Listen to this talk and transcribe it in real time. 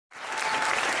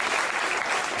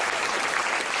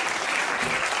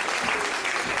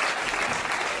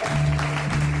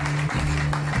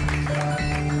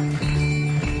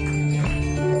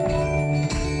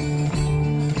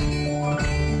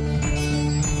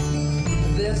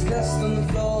there's dust on the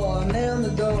floor, a nail in the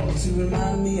door to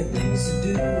remind me of things to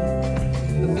do.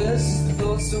 The first is the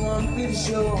thought, so I'm pretty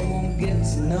sure I won't get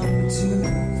to number two.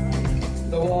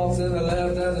 The wall to the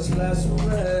left has a splash of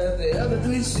red, the other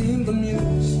three seem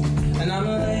bemused, and I'm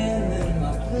laying in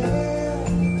my bed,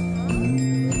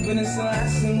 but it's the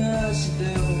last thing I should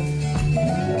do.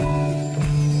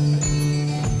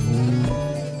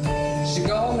 She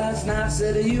called last night,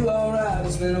 said, are you alright?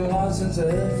 It's been a while since I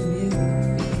heard from you.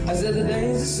 I said the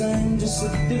day's the same, just a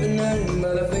different name,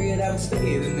 but I figured I would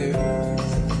stay the news.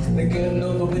 The curtain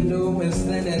over the window is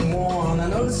thin and worn. I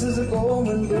notice there's a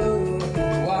golden blue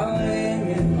while laying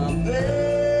in my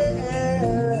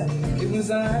bed. It was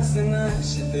the last thing I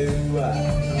should do.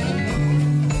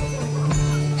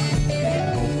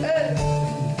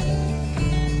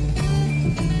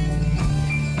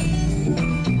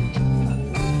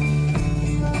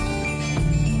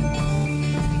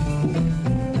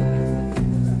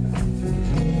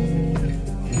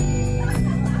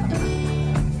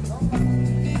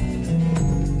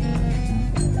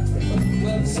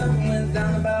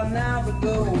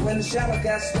 When the shadow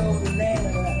cast over the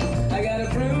nail, I got a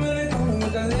broom and a corner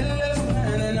with a little less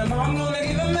man, and I'm gonna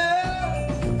give a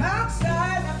mail.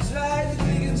 Outside, I tried to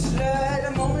think it straight, a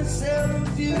moment seldom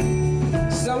few.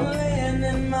 So I'm laying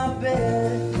in my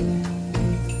bed,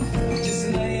 just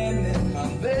laying in my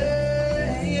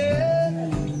bed, yeah,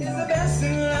 it's the best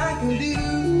thing that I can do.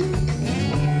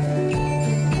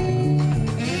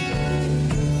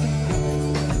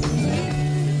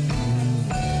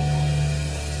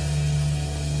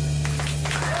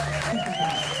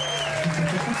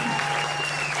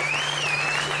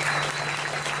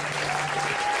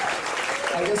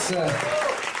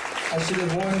 I should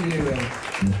have warned you.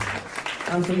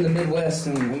 I'm from the Midwest,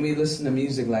 and when we listen to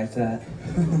music like that,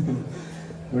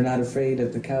 we're not afraid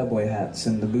of the cowboy hats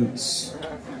and the boots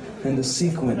and the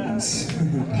sequins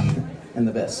and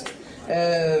the vest.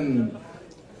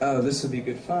 Oh, this will be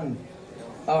good fun.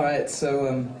 All right,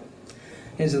 so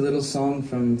here's a little song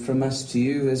from us to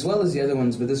you, as well as the other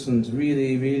ones, but this one's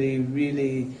really, really,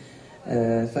 really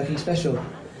fucking special.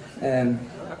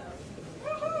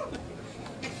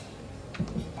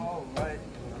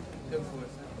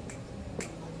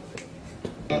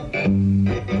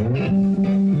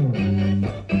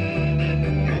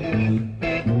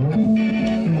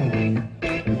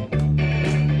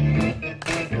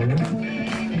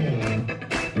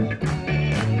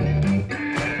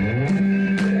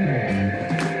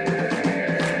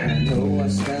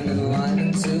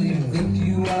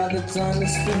 Time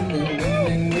is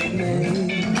spinning with me,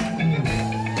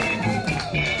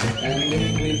 and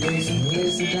if we bring some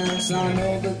place to dance, I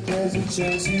know that there's a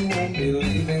chance you won't be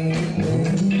leaving with me.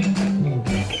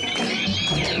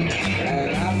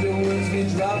 And afterwards we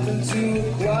drop into a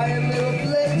quiet little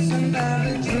place and have a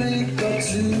drink or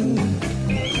two,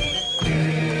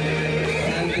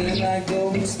 and then I go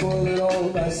and spoil it all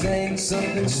by saying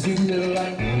something stupid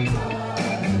like,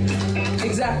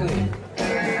 exactly.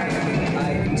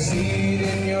 I can see it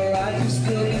in your eyes, you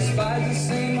still despise the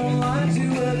same old lines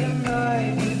you heard the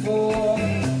night before.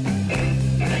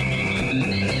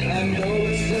 And though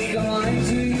it's just a line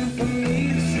to you, for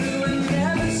me it's true and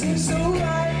never seemed so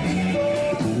right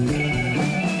before.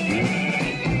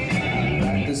 I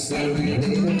practice every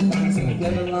day to find some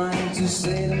clever line to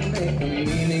say to make a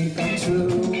meaning come true.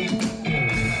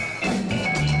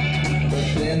 But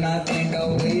then I think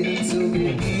I'll wait until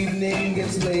the evening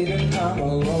gets late and I'm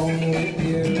alone with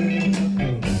you.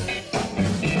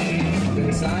 The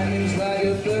timing's like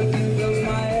your perfume fills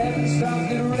my head and starts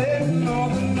to red and all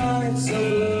the nights so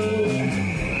blue.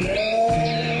 Yeah.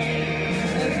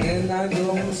 And then I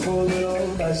go and spoil it all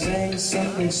by saying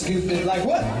something stupid like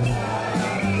what?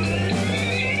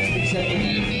 Except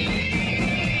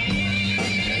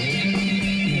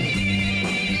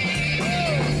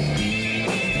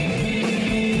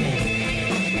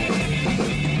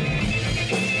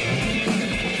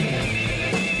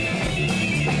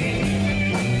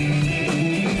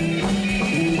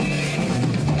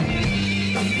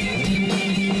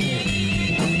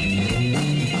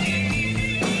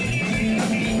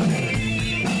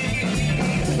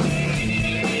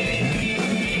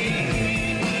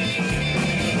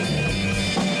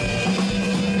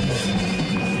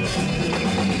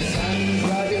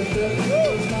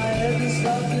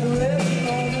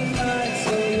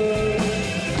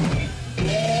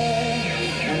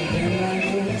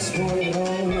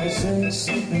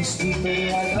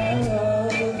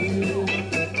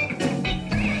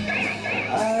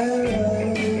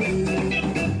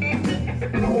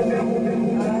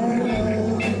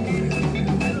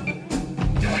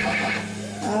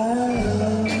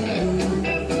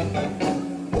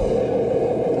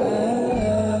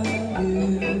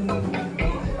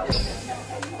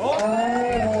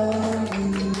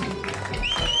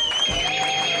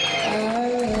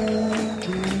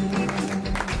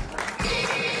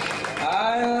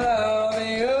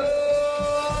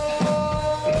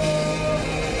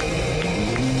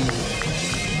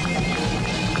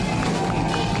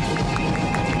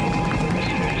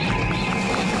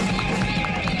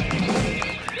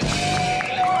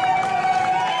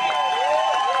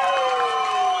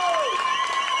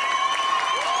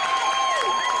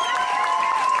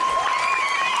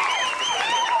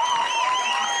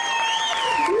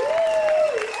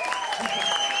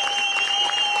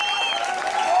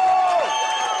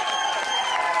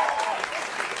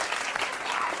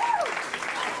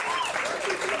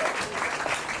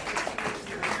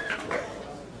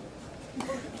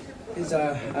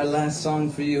just our last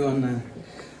song for you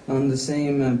on the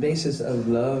same basis of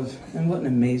love, and what an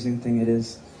amazing thing it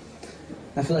is.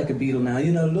 I feel like a Beatle now.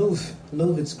 You know,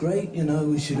 love, it's great. You know,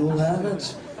 we should all have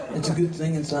it. It's a good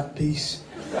thing. It's like peace.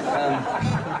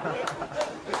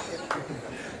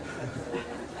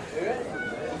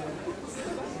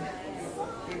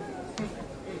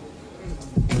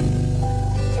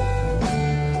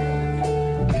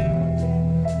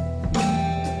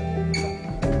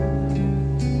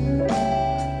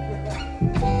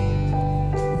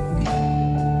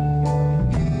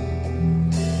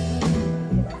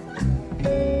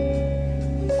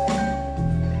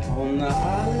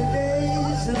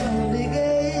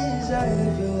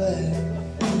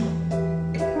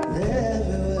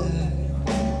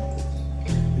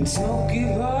 Smoky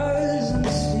bars and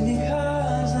city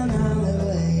cars and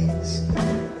alleyways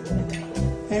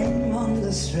and among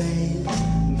the strays,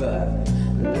 but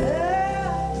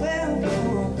love will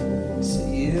come to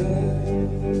you.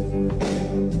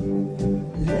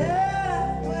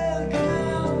 Love will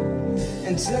come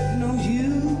and techno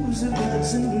hues of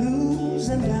reds and blues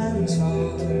and dance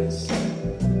halls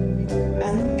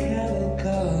and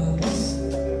calicoes.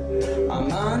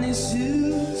 Armani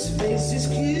suits, faces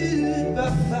cute,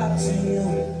 but far too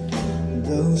young.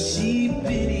 Though she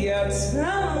pity our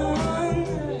tongue,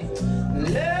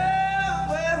 love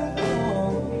will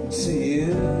come to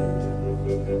you.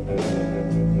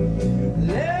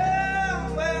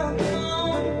 Love will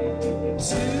come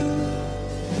to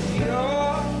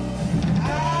your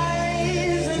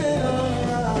eyes and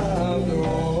around the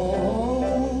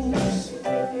rose.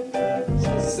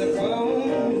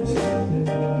 Suppose